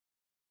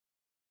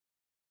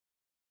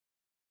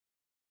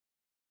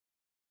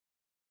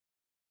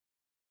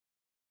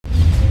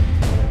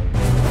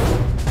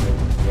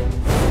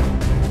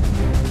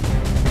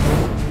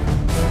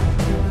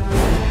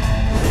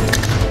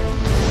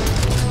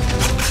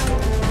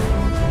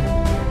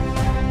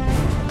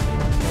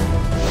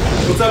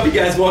up, you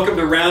guys? Welcome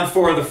to round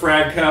 4 of the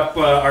Frag Cup.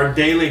 Our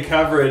daily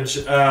coverage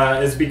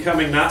is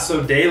becoming not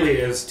so daily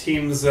as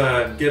teams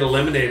get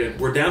eliminated.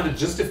 We're down to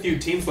just a few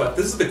teams left.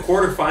 This is the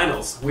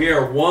quarterfinals. We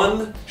are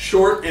one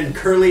short and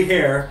curly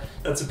hair,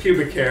 that's a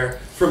pubic hair,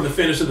 from the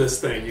finish of this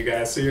thing, you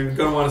guys. So you're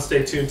going to want to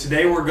stay tuned.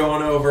 Today we're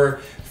going over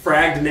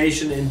Frag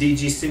Nation and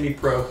DG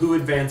Semi-Pro, who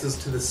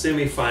advances to the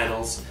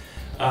semifinals.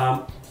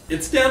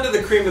 It's down to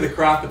the cream of the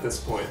crop at this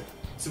point.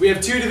 So we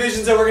have two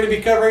divisions that we're going to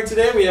be covering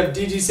today. We have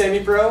DG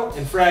Semi-Pro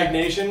and Frag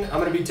Nation.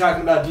 I'm going to be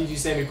talking about DG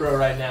Semi-Pro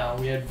right now.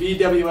 We have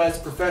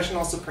VWS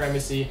Professional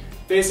Supremacy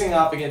facing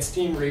off against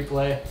Team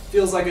Replay.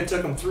 Feels like it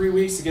took them 3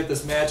 weeks to get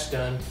this match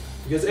done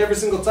because every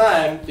single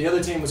time the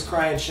other team was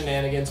crying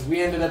shenanigans.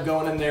 We ended up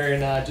going in there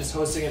and just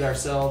hosting it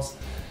ourselves.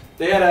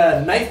 They had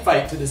a knife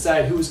fight to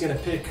decide who was going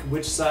to pick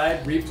which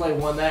side. Replay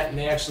won that, and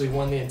they actually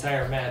won the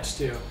entire match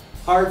too.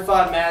 Hard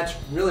fought match,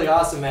 really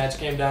awesome match,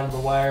 came down to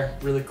the wire,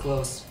 really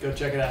close. Go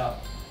check it out.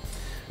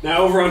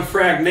 Now over on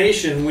Frag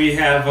Nation, we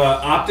have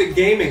Optic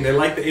Gaming. They're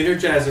like the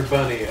Energizer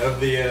Bunny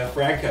of the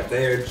Frag Cup.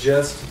 They are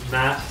just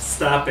not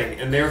stopping,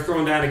 and they're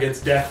thrown down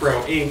against Death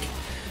Row Inc.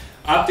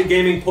 Optic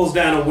Gaming pulls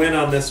down a win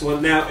on this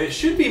one. Now, it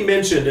should be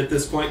mentioned at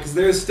this point, because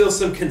there is still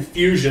some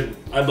confusion,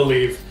 I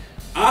believe.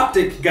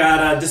 Optic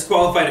got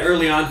disqualified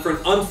early on for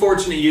an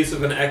unfortunate use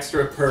of an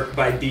extra perk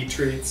by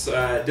D-Treats.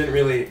 It didn't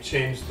really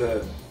change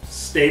the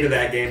state of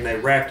that game. They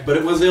wrecked, but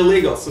it was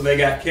illegal, so they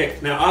got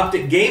kicked. Now,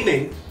 Optic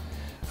Gaming,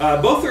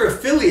 both are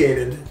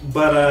affiliated,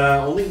 but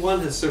only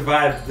one has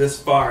survived this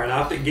far, and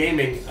Optic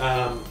Gaming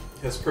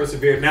has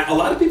persevered. Now, a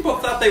lot of people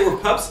thought they were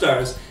pub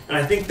stars, and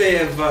I think they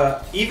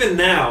have, even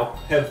now,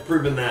 have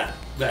proven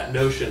that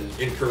notion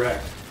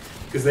incorrect.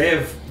 Because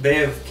they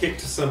have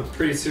kicked some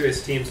pretty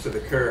serious teams to the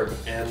curb,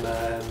 and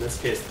in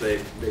this case,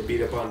 they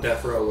beat up on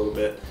Death Row a little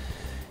bit.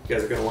 You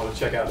guys are going to want to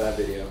check out that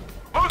video.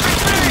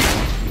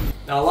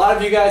 Now, a lot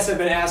of you guys have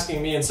been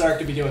asking me and Sark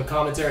to be doing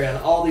commentary on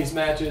all these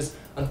matches.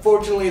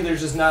 Unfortunately, there's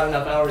just not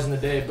enough hours in the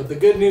day, but the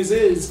good news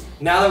is,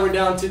 now that we're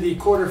down to the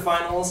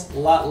quarterfinals, a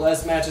lot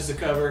less matches to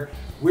cover,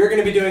 we're going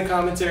to be doing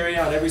commentary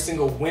on every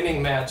single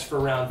winning match for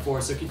round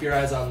 4, so keep your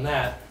eyes on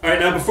that. Alright,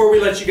 now before we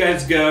let you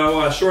guys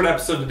go, a short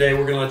episode today,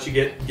 we're going to let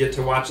you get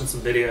to watching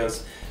some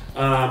videos.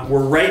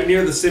 We're right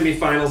near the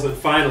semifinals and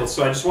finals,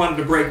 so I just wanted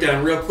to break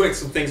down real quick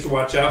some things to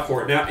watch out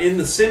for. Now, in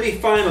the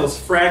semifinals,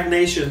 Frag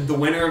Nation, the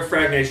winner of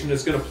Frag Nation,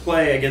 is going to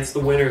play against the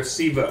winner of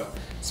SEVO.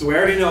 So we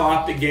already know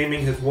Optic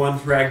Gaming has won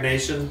Frag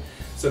Nation,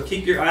 so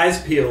keep your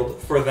eyes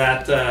peeled for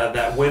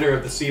that winner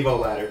of the SEVO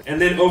ladder.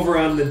 And then over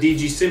on the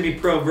DG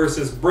Semi-Pro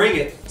versus Bring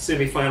It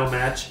semifinal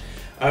match,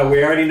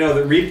 we already know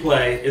that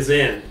Replay is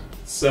in.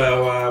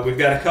 So we've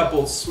got a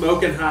couple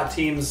smoking hot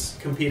teams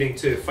competing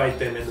to fight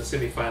them in the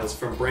semifinals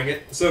from Bring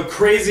It. So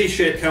crazy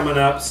shit coming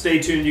up. Stay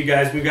tuned, you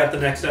guys. We've got the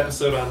next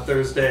episode on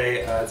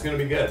Thursday. It's gonna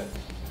be good.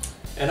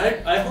 And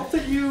I hope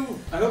that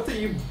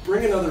you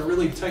bring another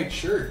really tight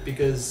shirt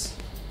because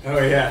oh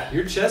yeah,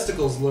 your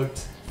chesticles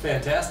looked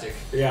fantastic.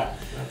 Yeah,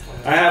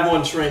 I have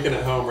one shrinking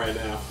at home right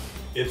now.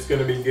 It's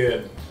gonna be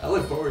good. I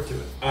look forward to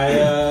it.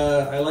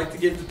 I like to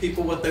give the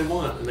people what they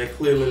want, and they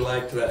clearly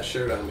liked that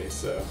shirt on me.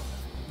 So,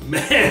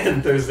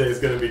 man, Thursday is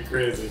gonna be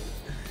crazy,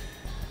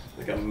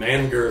 like a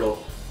man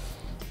girdle.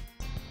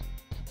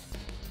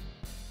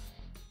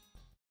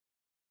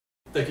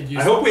 They could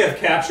use. I hope we have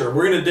capture.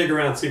 We're gonna dig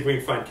around and see if we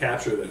can find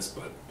capture of this,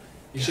 but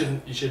you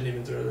shouldn't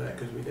even throw that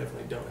because we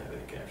definitely don't have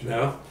any capture.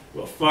 No?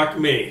 Well, fuck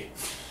me.